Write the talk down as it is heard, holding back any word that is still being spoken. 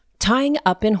Tying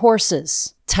up in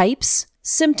horses, types,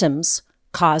 symptoms,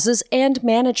 causes, and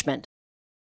management.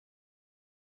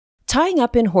 Tying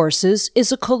up in horses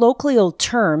is a colloquial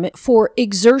term for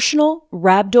exertional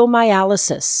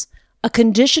rhabdomyolysis, a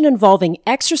condition involving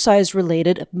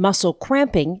exercise-related muscle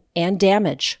cramping and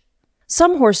damage.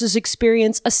 Some horses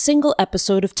experience a single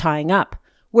episode of tying up,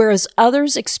 whereas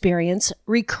others experience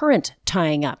recurrent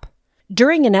tying up.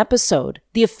 During an episode,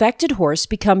 the affected horse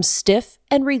becomes stiff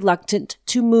and reluctant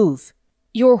to move.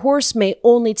 Your horse may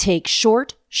only take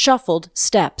short, shuffled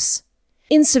steps.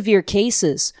 In severe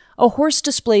cases, a horse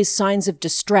displays signs of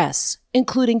distress,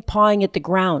 including pawing at the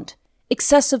ground,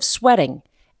 excessive sweating,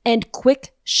 and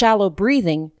quick, shallow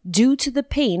breathing due to the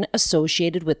pain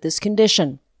associated with this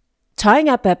condition. Tying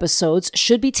up episodes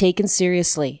should be taken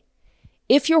seriously.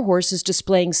 If your horse is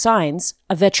displaying signs,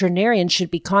 a veterinarian should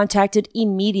be contacted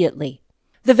immediately.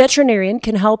 The veterinarian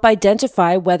can help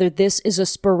identify whether this is a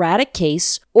sporadic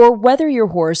case or whether your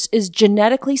horse is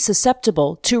genetically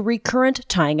susceptible to recurrent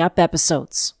tying up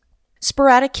episodes.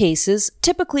 Sporadic cases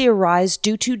typically arise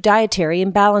due to dietary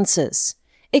imbalances,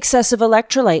 excessive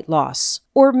electrolyte loss,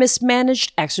 or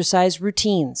mismanaged exercise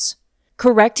routines.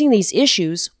 Correcting these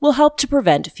issues will help to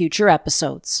prevent future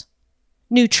episodes.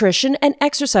 Nutrition and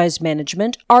exercise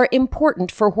management are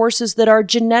important for horses that are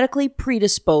genetically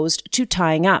predisposed to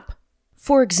tying up.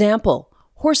 For example,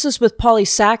 horses with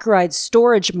polysaccharide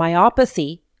storage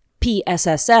myopathy,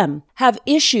 PSSM, have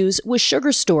issues with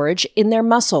sugar storage in their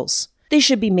muscles. They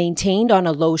should be maintained on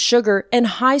a low sugar and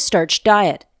high starch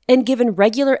diet and given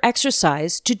regular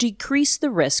exercise to decrease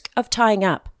the risk of tying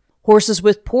up. Horses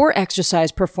with poor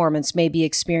exercise performance may be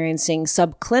experiencing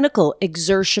subclinical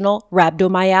exertional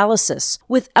rhabdomyolysis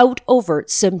without overt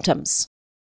symptoms.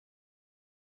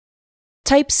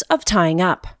 Types of tying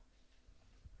up.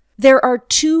 There are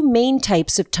two main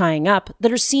types of tying up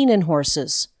that are seen in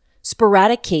horses: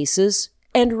 sporadic cases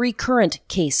and recurrent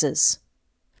cases.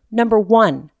 Number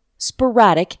 1,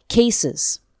 sporadic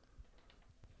cases.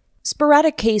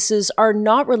 Sporadic cases are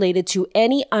not related to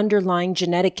any underlying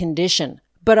genetic condition,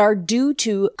 but are due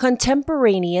to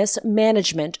contemporaneous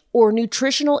management or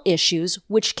nutritional issues,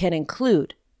 which can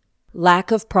include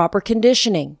lack of proper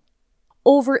conditioning,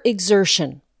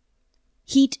 overexertion,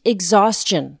 heat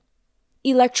exhaustion,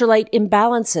 electrolyte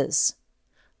imbalances,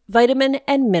 vitamin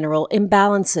and mineral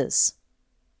imbalances.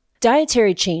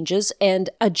 Dietary changes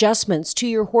and adjustments to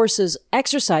your horse's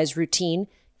exercise routine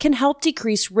can help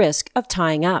decrease risk of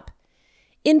tying up.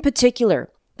 In particular,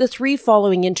 the 3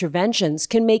 following interventions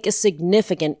can make a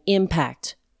significant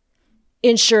impact: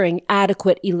 ensuring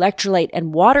adequate electrolyte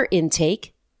and water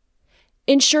intake,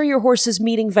 ensure your horse is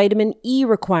meeting vitamin E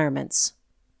requirements,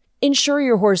 ensure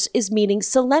your horse is meeting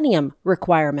selenium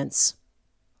requirements.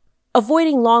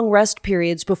 Avoiding long rest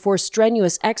periods before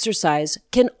strenuous exercise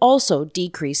can also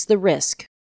decrease the risk.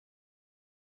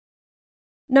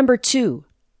 Number 2,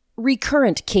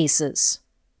 recurrent cases.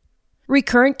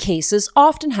 Recurrent cases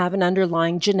often have an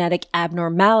underlying genetic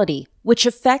abnormality, which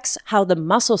affects how the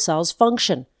muscle cells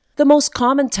function. The most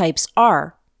common types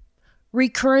are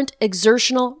recurrent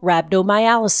exertional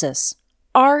rhabdomyolysis,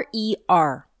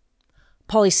 RER,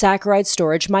 polysaccharide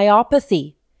storage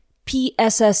myopathy,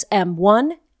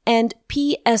 PSSM1 and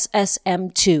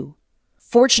PSSM2.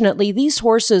 Fortunately, these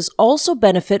horses also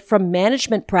benefit from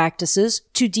management practices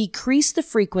to decrease the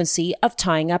frequency of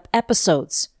tying up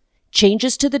episodes.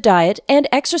 Changes to the diet and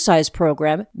exercise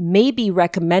program may be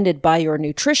recommended by your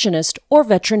nutritionist or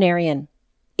veterinarian.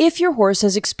 If your horse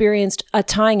has experienced a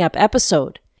tying up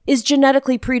episode, is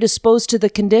genetically predisposed to the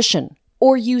condition,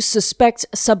 or you suspect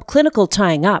subclinical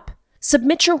tying up,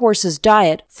 submit your horse's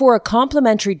diet for a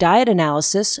complementary diet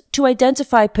analysis to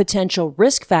identify potential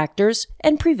risk factors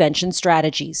and prevention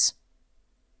strategies.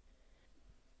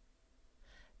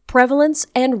 Prevalence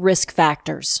and risk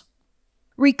factors.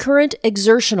 Recurrent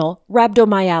exertional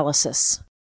rhabdomyolysis.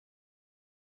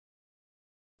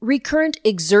 Recurrent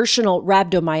exertional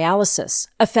rhabdomyolysis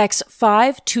affects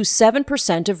 5 to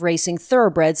 7% of racing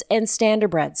thoroughbreds and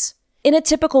standardbreds. In a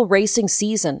typical racing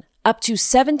season, up to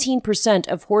 17%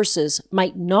 of horses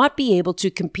might not be able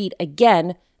to compete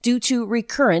again due to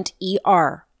recurrent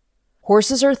ER.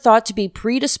 Horses are thought to be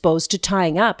predisposed to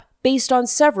tying up based on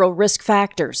several risk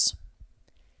factors.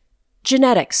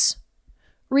 Genetics.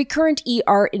 Recurrent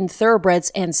ER in thoroughbreds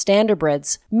and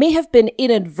standardbreds may have been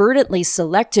inadvertently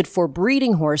selected for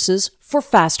breeding horses for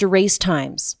faster race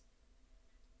times.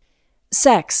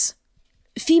 Sex.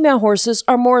 Female horses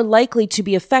are more likely to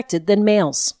be affected than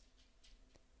males.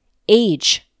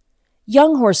 Age.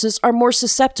 Young horses are more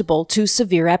susceptible to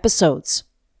severe episodes.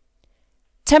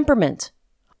 Temperament.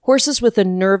 Horses with a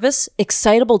nervous,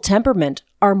 excitable temperament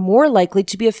are more likely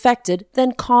to be affected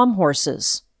than calm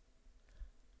horses.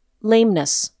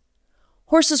 Lameness.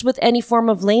 Horses with any form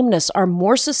of lameness are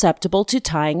more susceptible to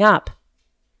tying up.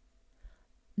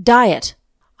 Diet.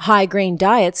 High-grain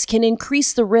diets can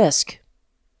increase the risk.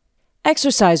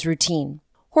 Exercise routine.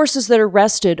 Horses that are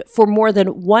rested for more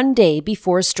than 1 day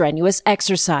before strenuous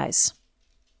exercise.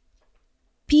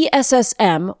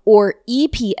 PSSM or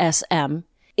EPSM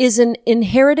is an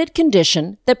inherited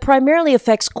condition that primarily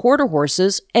affects quarter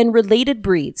horses and related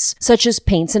breeds, such as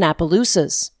Paints and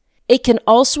Appaloosas. It can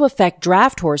also affect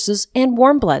draft horses and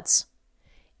warm bloods.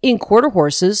 In quarter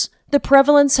horses, the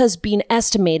prevalence has been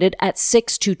estimated at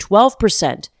 6 to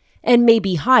 12% and may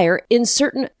be higher in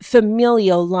certain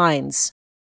familial lines.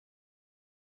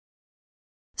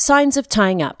 Signs of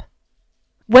tying up.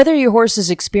 Whether your horse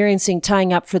is experiencing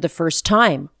tying up for the first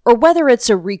time or whether it's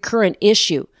a recurrent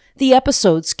issue, the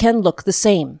episodes can look the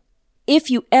same. If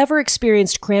you ever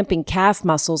experienced cramping calf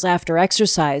muscles after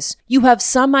exercise, you have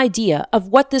some idea of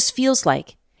what this feels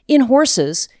like. In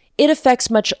horses, it affects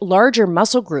much larger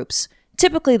muscle groups,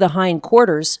 typically the hind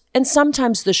quarters and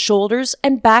sometimes the shoulders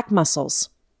and back muscles.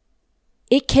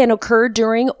 It can occur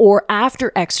during or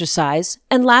after exercise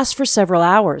and last for several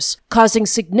hours, causing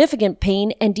significant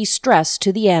pain and distress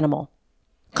to the animal.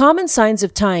 Common signs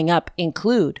of tying up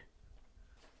include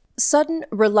sudden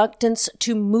reluctance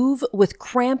to move with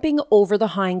cramping over the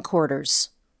hindquarters.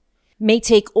 May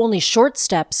take only short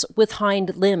steps with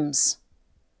hind limbs.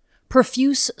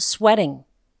 Profuse sweating.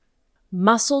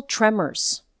 Muscle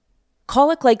tremors.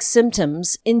 Colic-like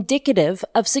symptoms indicative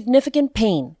of significant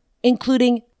pain,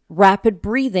 including rapid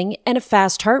breathing and a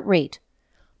fast heart rate.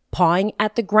 Pawing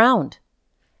at the ground.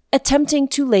 Attempting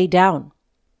to lay down.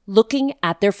 Looking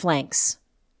at their flanks.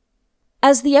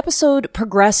 As the episode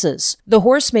progresses, the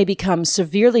horse may become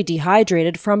severely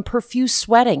dehydrated from profuse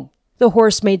sweating. The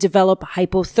horse may develop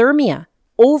hypothermia,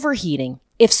 overheating,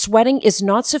 if sweating is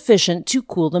not sufficient to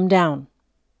cool them down.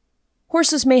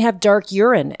 Horses may have dark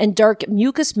urine and dark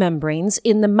mucous membranes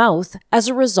in the mouth as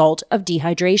a result of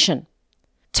dehydration.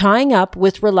 Tying up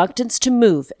with reluctance to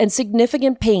move and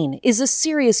significant pain is a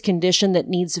serious condition that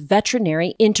needs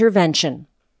veterinary intervention.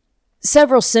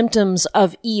 Several symptoms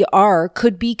of ER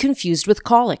could be confused with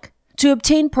colic. To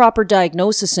obtain proper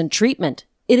diagnosis and treatment,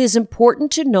 it is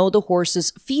important to know the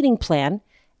horse's feeding plan,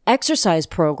 exercise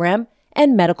program,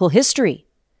 and medical history.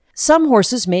 Some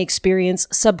horses may experience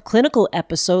subclinical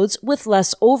episodes with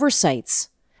less oversights.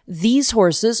 These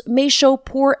horses may show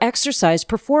poor exercise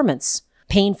performance,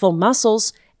 painful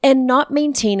muscles, and not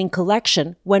maintaining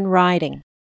collection when riding.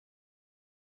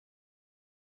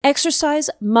 Exercise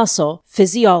muscle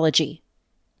physiology.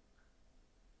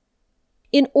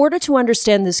 In order to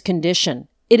understand this condition,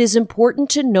 it is important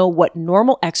to know what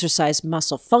normal exercise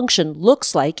muscle function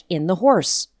looks like in the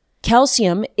horse.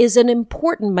 Calcium is an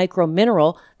important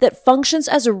micromineral that functions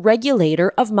as a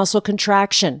regulator of muscle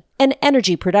contraction and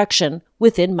energy production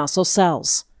within muscle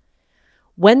cells.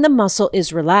 When the muscle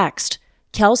is relaxed,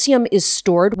 calcium is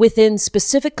stored within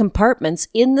specific compartments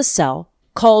in the cell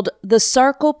called the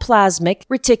sarcoplasmic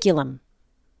reticulum.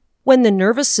 When the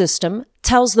nervous system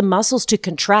tells the muscles to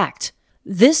contract,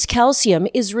 this calcium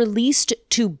is released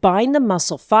to bind the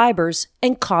muscle fibers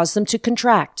and cause them to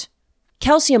contract.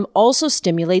 Calcium also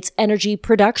stimulates energy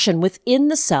production within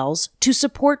the cells to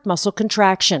support muscle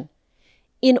contraction.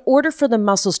 In order for the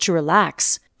muscles to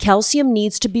relax, calcium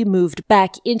needs to be moved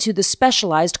back into the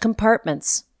specialized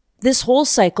compartments. This whole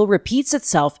cycle repeats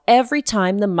itself every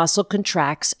time the muscle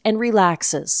contracts and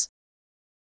relaxes.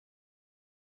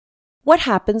 What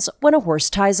happens when a horse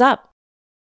ties up?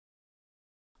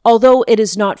 Although it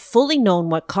is not fully known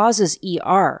what causes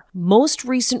ER, most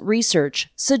recent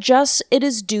research suggests it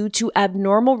is due to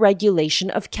abnormal regulation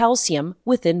of calcium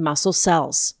within muscle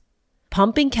cells.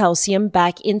 Pumping calcium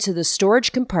back into the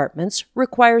storage compartments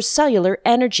requires cellular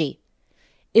energy.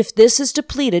 If this is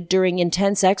depleted during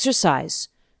intense exercise,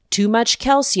 too much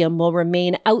calcium will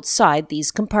remain outside these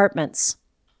compartments.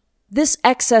 This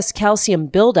excess calcium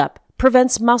buildup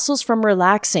prevents muscles from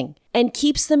relaxing and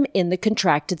keeps them in the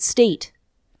contracted state.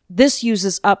 This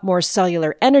uses up more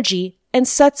cellular energy and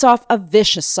sets off a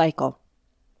vicious cycle.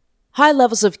 High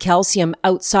levels of calcium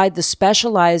outside the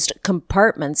specialized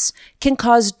compartments can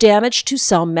cause damage to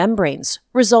cell membranes,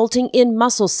 resulting in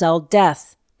muscle cell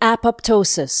death,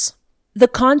 apoptosis. The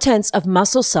contents of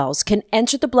muscle cells can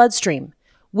enter the bloodstream,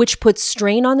 which puts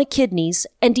strain on the kidneys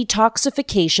and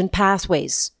detoxification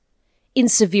pathways. In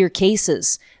severe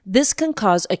cases, this can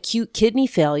cause acute kidney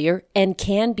failure and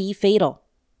can be fatal.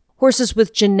 Horses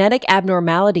with genetic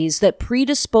abnormalities that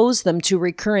predispose them to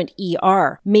recurrent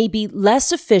ER may be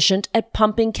less efficient at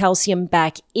pumping calcium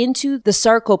back into the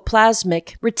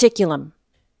sarcoplasmic reticulum.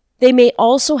 They may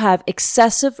also have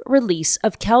excessive release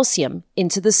of calcium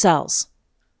into the cells.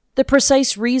 The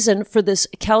precise reason for this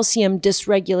calcium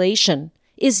dysregulation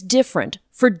is different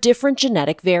for different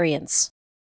genetic variants.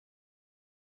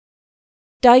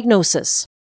 Diagnosis.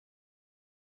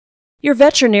 Your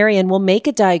veterinarian will make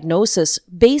a diagnosis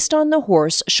based on the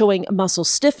horse showing muscle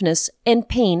stiffness and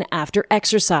pain after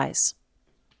exercise.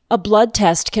 A blood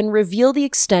test can reveal the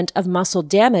extent of muscle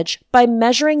damage by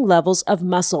measuring levels of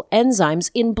muscle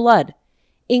enzymes in blood,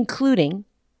 including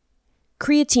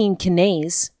creatine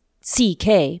kinase,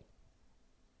 CK,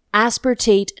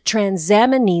 aspartate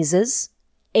transaminases,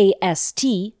 AST,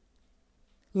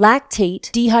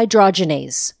 lactate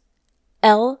dehydrogenase,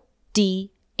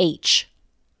 LDH.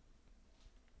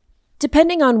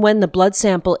 Depending on when the blood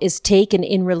sample is taken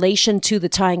in relation to the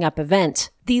tying up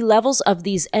event, the levels of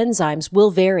these enzymes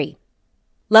will vary.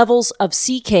 Levels of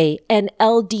CK and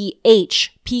LDH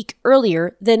peak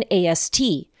earlier than AST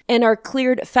and are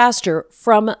cleared faster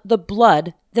from the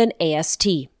blood than AST.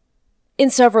 In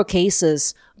several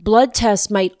cases, blood tests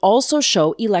might also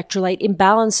show electrolyte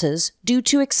imbalances due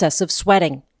to excessive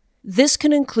sweating. This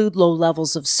can include low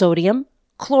levels of sodium,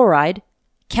 chloride,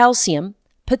 calcium,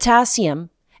 potassium,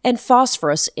 and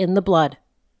phosphorus in the blood.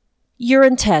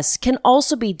 Urine tests can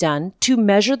also be done to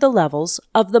measure the levels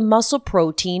of the muscle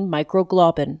protein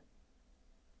microglobin.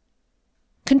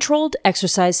 Controlled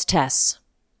exercise tests.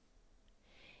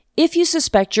 If you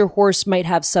suspect your horse might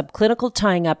have subclinical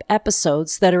tying up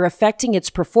episodes that are affecting its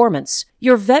performance,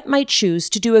 your vet might choose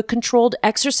to do a controlled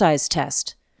exercise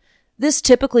test. This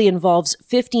typically involves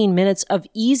 15 minutes of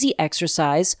easy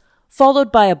exercise,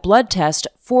 followed by a blood test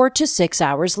 4 to 6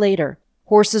 hours later.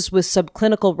 Horses with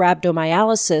subclinical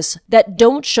rhabdomyolysis that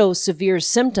don't show severe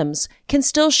symptoms can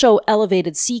still show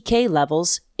elevated CK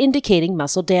levels, indicating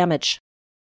muscle damage.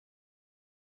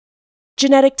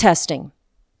 Genetic testing.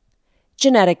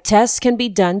 Genetic tests can be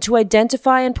done to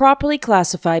identify and properly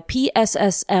classify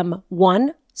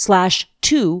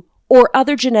PSSM1/2 or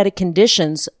other genetic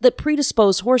conditions that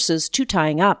predispose horses to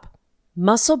tying up.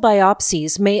 Muscle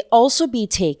biopsies may also be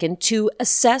taken to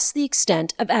assess the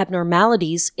extent of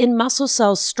abnormalities in muscle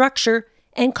cell structure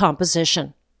and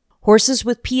composition. Horses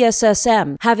with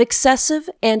PSSM have excessive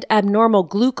and abnormal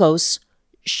glucose,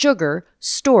 sugar,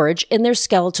 storage in their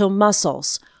skeletal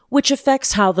muscles, which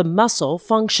affects how the muscle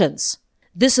functions.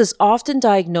 This is often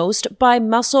diagnosed by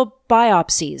muscle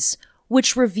biopsies,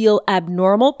 which reveal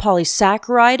abnormal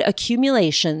polysaccharide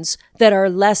accumulations that are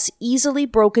less easily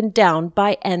broken down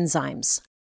by enzymes.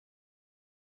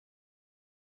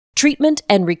 Treatment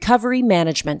and recovery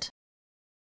management.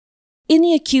 In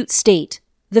the acute state,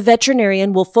 the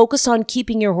veterinarian will focus on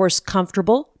keeping your horse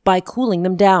comfortable by cooling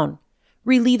them down,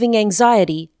 relieving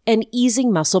anxiety, and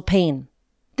easing muscle pain.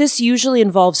 This usually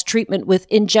involves treatment with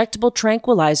injectable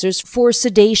tranquilizers for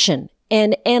sedation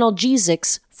and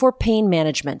analgesics for pain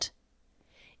management.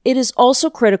 It is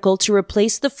also critical to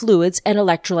replace the fluids and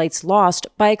electrolytes lost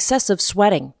by excessive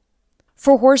sweating.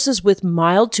 For horses with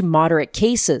mild to moderate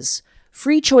cases,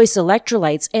 free choice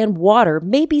electrolytes and water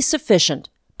may be sufficient,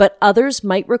 but others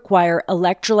might require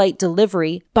electrolyte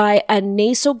delivery by a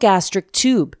nasogastric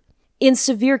tube. In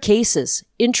severe cases,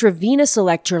 intravenous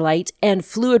electrolyte and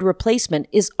fluid replacement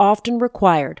is often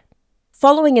required.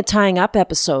 Following a tying up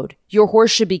episode, your horse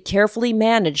should be carefully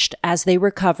managed as they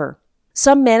recover.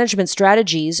 Some management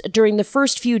strategies during the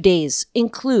first few days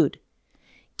include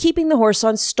keeping the horse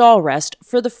on stall rest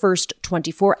for the first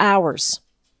 24 hours,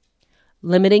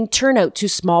 limiting turnout to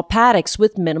small paddocks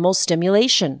with minimal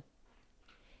stimulation.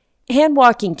 Hand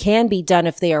walking can be done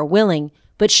if they are willing,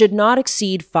 but should not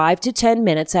exceed 5 to 10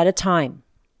 minutes at a time.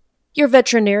 Your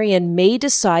veterinarian may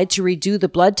decide to redo the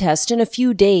blood test in a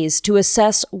few days to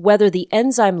assess whether the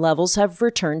enzyme levels have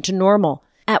returned to normal,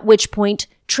 at which point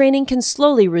training can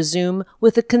slowly resume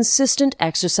with a consistent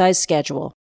exercise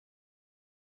schedule.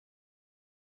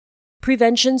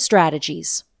 Prevention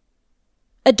strategies.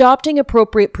 Adopting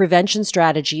appropriate prevention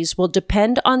strategies will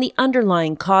depend on the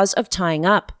underlying cause of tying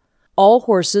up. All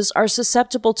horses are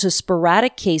susceptible to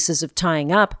sporadic cases of tying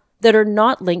up that are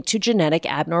not linked to genetic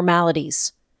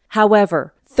abnormalities.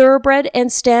 However, thoroughbred and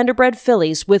standardbred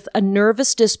fillies with a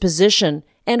nervous disposition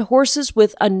and horses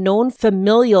with a known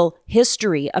familial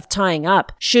history of tying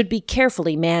up should be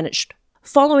carefully managed.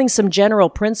 Following some general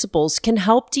principles can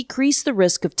help decrease the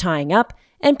risk of tying up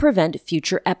and prevent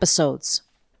future episodes.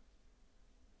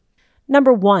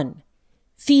 Number 1.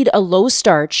 Feed a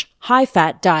low-starch,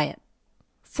 high-fat diet.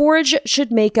 Forage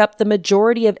should make up the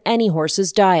majority of any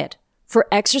horse's diet. For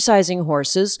exercising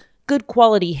horses, good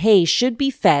quality hay should be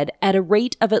fed at a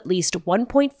rate of at least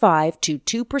 1.5 to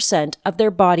 2% of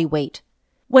their body weight.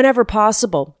 Whenever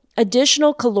possible,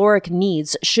 additional caloric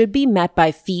needs should be met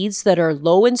by feeds that are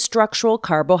low in structural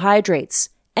carbohydrates,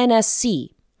 NSC.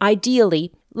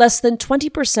 Ideally, less than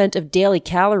 20% of daily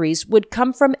calories would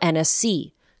come from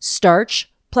NSC,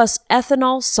 starch plus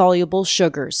ethanol-soluble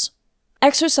sugars.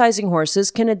 Exercising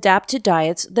horses can adapt to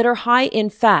diets that are high in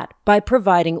fat by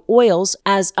providing oils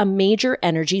as a major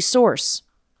energy source.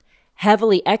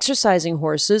 Heavily exercising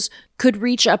horses could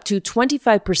reach up to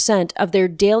 25% of their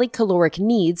daily caloric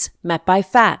needs met by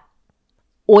fat.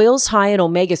 Oils high in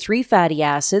omega-3 fatty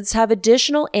acids have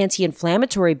additional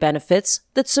anti-inflammatory benefits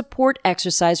that support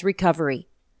exercise recovery.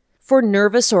 For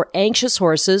nervous or anxious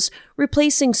horses,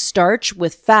 replacing starch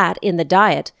with fat in the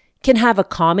diet can have a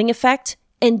calming effect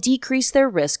and decrease their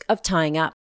risk of tying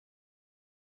up.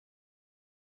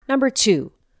 Number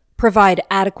 2, provide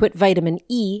adequate vitamin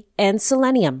E and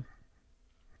selenium.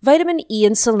 Vitamin E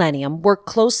and selenium work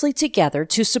closely together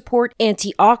to support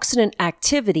antioxidant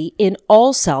activity in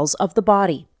all cells of the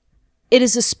body. It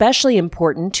is especially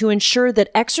important to ensure that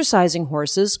exercising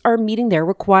horses are meeting their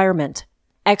requirement.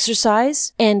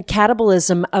 Exercise and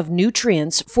catabolism of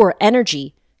nutrients for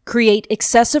energy create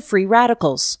excessive free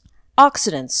radicals,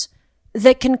 oxidants,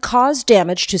 that can cause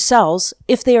damage to cells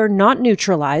if they are not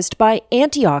neutralized by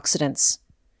antioxidants.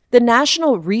 The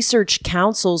National Research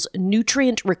Council's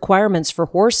nutrient requirements for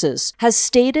horses has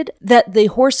stated that the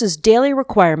horse's daily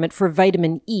requirement for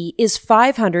vitamin E is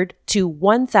 500 to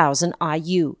 1,000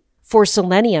 IU. For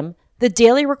selenium, the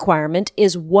daily requirement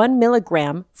is 1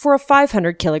 milligram for a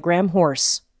 500 kilogram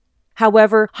horse.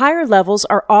 However, higher levels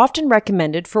are often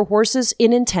recommended for horses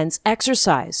in intense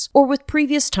exercise or with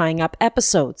previous tying up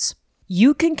episodes.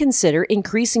 You can consider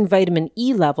increasing vitamin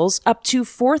E levels up to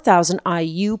 4,000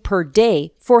 IU per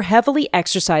day for heavily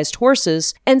exercised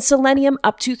horses and selenium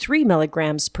up to 3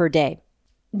 milligrams per day.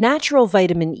 Natural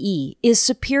vitamin E is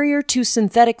superior to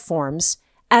synthetic forms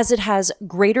as it has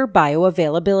greater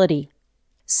bioavailability.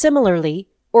 Similarly,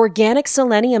 organic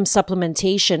selenium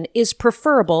supplementation is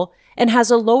preferable and has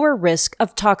a lower risk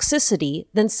of toxicity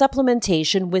than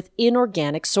supplementation with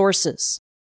inorganic sources.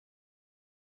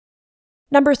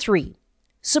 Number 3.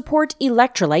 Support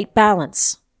electrolyte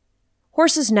balance.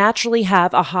 Horses naturally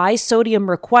have a high sodium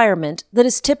requirement that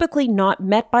is typically not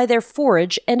met by their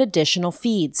forage and additional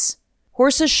feeds.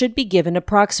 Horses should be given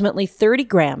approximately 30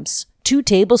 grams, 2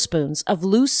 tablespoons of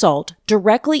loose salt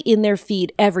directly in their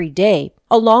feed every day,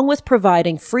 along with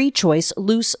providing free choice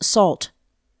loose salt.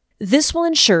 This will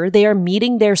ensure they are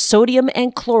meeting their sodium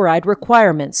and chloride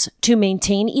requirements to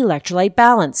maintain electrolyte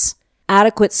balance.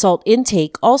 Adequate salt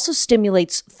intake also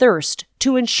stimulates thirst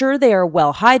to ensure they are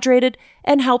well hydrated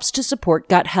and helps to support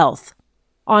gut health.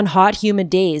 On hot, humid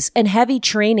days and heavy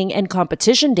training and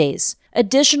competition days,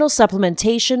 additional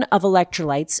supplementation of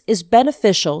electrolytes is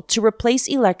beneficial to replace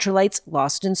electrolytes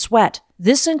lost in sweat.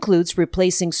 This includes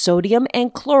replacing sodium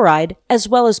and chloride as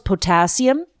well as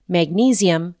potassium,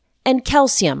 magnesium, and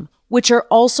calcium, which are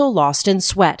also lost in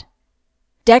sweat.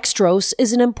 Dextrose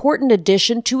is an important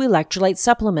addition to electrolyte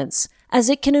supplements, as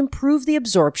it can improve the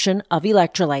absorption of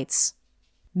electrolytes.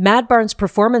 Mad Barn's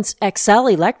Performance XL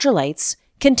Electrolytes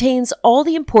contains all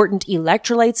the important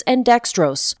electrolytes and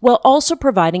dextrose, while also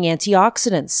providing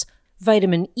antioxidants,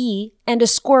 vitamin E, and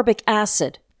ascorbic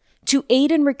acid to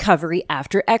aid in recovery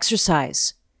after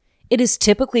exercise. It is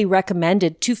typically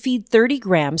recommended to feed 30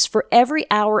 grams for every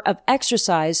hour of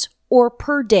exercise or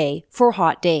per day for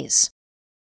hot days.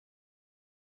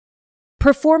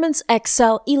 Performance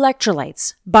XL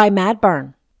Electrolytes by Mad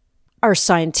Barn are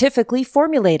scientifically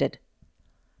formulated,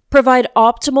 provide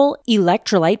optimal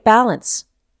electrolyte balance,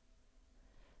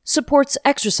 supports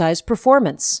exercise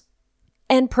performance,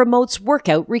 and promotes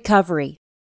workout recovery.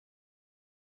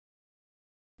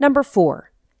 Number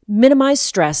 4, minimize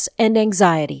stress and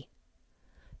anxiety.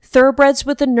 Thoroughbreds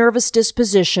with a nervous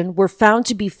disposition were found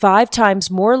to be 5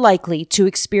 times more likely to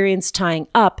experience tying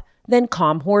up than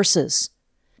calm horses.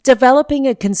 Developing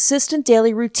a consistent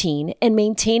daily routine and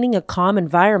maintaining a calm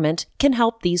environment can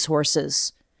help these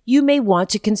horses. You may want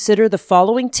to consider the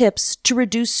following tips to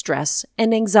reduce stress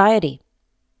and anxiety.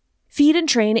 Feed and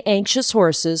train anxious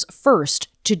horses first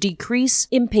to decrease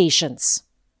impatience.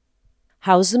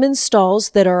 House them in stalls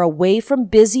that are away from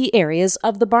busy areas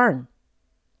of the barn.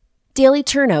 Daily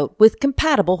turnout with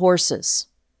compatible horses.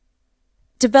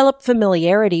 Develop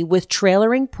familiarity with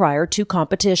trailering prior to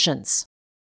competitions.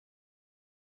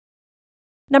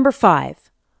 Number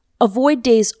 5, avoid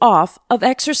days off of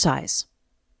exercise.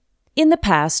 In the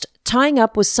past, tying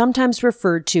up was sometimes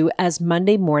referred to as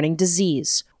Monday morning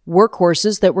disease.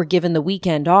 Workhorses that were given the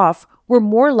weekend off were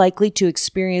more likely to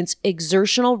experience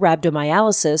exertional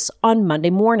rhabdomyolysis on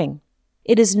Monday morning.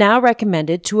 It is now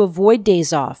recommended to avoid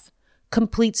days off,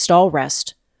 complete stall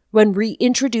rest, when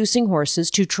reintroducing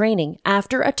horses to training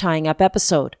after a tying up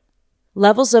episode.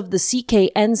 Levels of the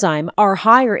CK enzyme are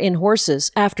higher in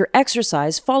horses after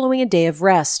exercise following a day of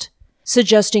rest,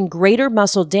 suggesting greater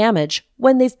muscle damage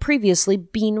when they've previously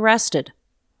been rested.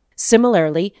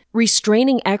 Similarly,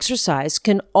 restraining exercise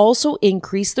can also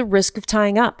increase the risk of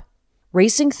tying up.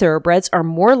 Racing thoroughbreds are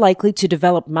more likely to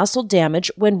develop muscle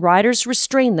damage when riders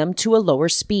restrain them to a lower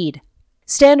speed.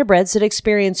 Standardbreds that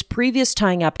experienced previous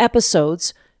tying up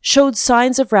episodes showed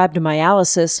signs of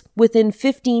rhabdomyolysis within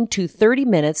 15 to 30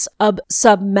 minutes of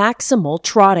submaximal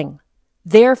trotting.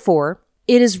 Therefore,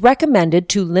 it is recommended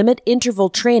to limit interval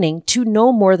training to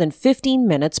no more than 15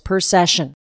 minutes per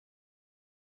session.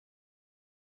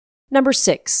 Number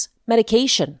 6.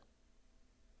 Medication.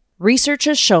 Research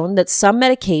has shown that some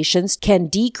medications can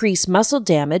decrease muscle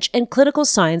damage and clinical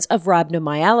signs of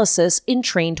rhabdomyolysis in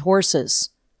trained horses.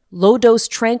 Low-dose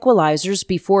tranquilizers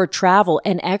before travel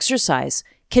and exercise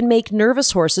can make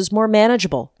nervous horses more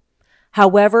manageable.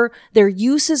 However, their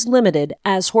use is limited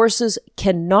as horses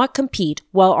cannot compete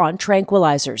while on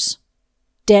tranquilizers.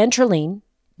 Dantrolene,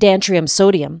 Dantrium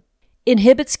sodium,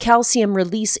 inhibits calcium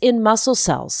release in muscle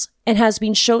cells and has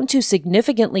been shown to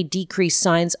significantly decrease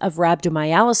signs of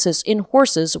rhabdomyolysis in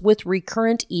horses with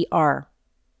recurrent ER.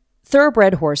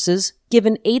 Thoroughbred horses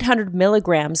given 800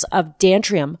 milligrams of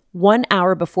Dantrium 1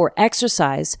 hour before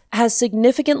exercise has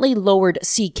significantly lowered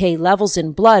CK levels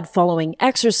in blood following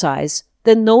exercise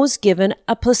than those given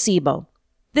a placebo.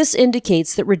 This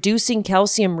indicates that reducing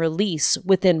calcium release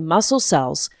within muscle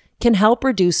cells can help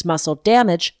reduce muscle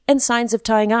damage and signs of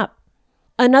tying up.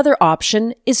 Another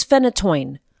option is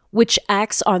phenytoin, which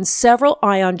acts on several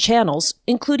ion channels,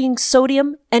 including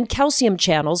sodium and calcium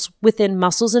channels within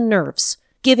muscles and nerves.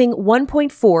 Giving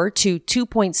 1.4 to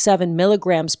 2.7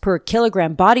 milligrams per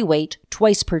kilogram body weight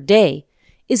twice per day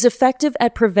is effective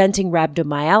at preventing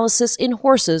rhabdomyolysis in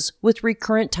horses with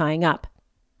recurrent tying up.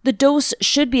 The dose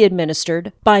should be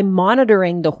administered by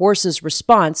monitoring the horse's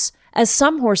response, as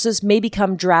some horses may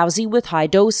become drowsy with high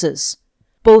doses.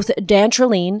 Both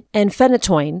dantrolene and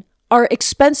phenytoin are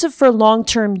expensive for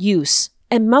long-term use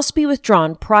and must be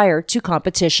withdrawn prior to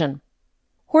competition.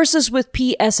 Horses with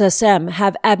PSSM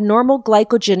have abnormal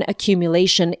glycogen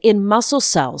accumulation in muscle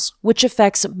cells, which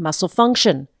affects muscle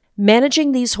function.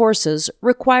 Managing these horses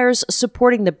requires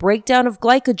supporting the breakdown of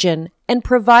glycogen and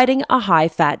providing a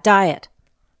high-fat diet.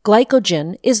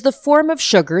 Glycogen is the form of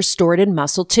sugar stored in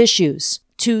muscle tissues.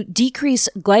 To decrease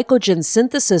glycogen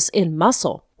synthesis in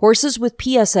muscle, horses with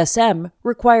PSSM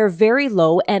require very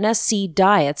low NSC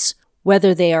diets,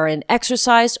 whether they are in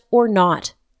exercise or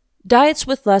not. Diets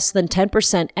with less than 10%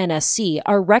 NSC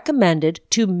are recommended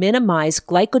to minimize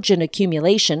glycogen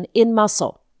accumulation in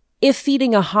muscle. If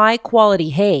feeding a high-quality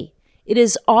hay, it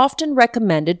is often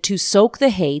recommended to soak the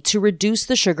hay to reduce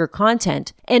the sugar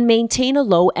content and maintain a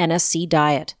low NSC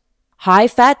diet.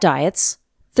 High-fat diets,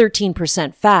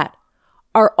 13% fat,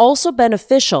 are also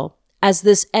beneficial as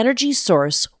this energy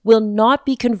source will not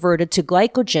be converted to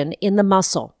glycogen in the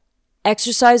muscle.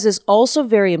 Exercise is also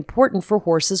very important for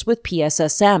horses with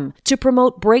PSSM to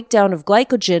promote breakdown of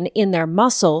glycogen in their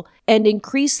muscle and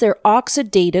increase their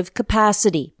oxidative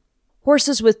capacity.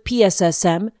 Horses with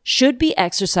PSSM should be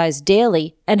exercised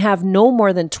daily and have no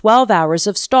more than 12 hours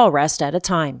of stall rest at a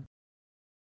time.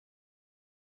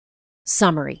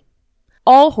 Summary.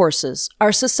 All horses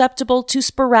are susceptible to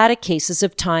sporadic cases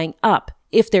of tying up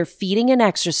if their feeding and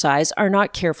exercise are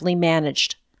not carefully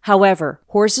managed. However,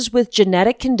 horses with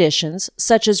genetic conditions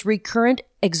such as recurrent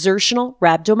exertional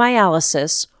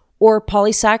rhabdomyolysis or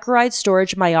polysaccharide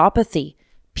storage myopathy,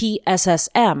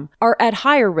 PSSM, are at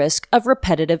higher risk of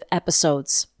repetitive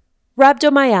episodes.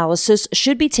 Rhabdomyolysis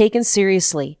should be taken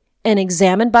seriously and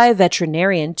examined by a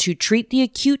veterinarian to treat the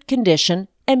acute condition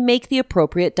and make the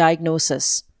appropriate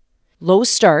diagnosis. Low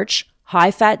starch,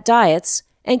 high-fat diets,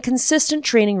 and consistent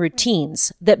training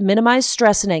routines that minimize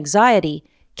stress and anxiety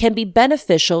can be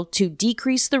beneficial to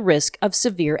decrease the risk of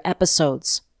severe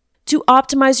episodes. To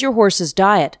optimize your horse's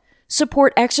diet,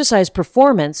 support exercise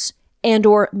performance,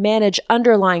 and/or manage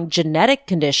underlying genetic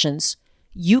conditions,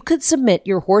 you could submit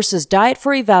your horse's diet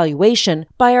for evaluation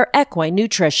by our equine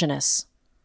nutritionists.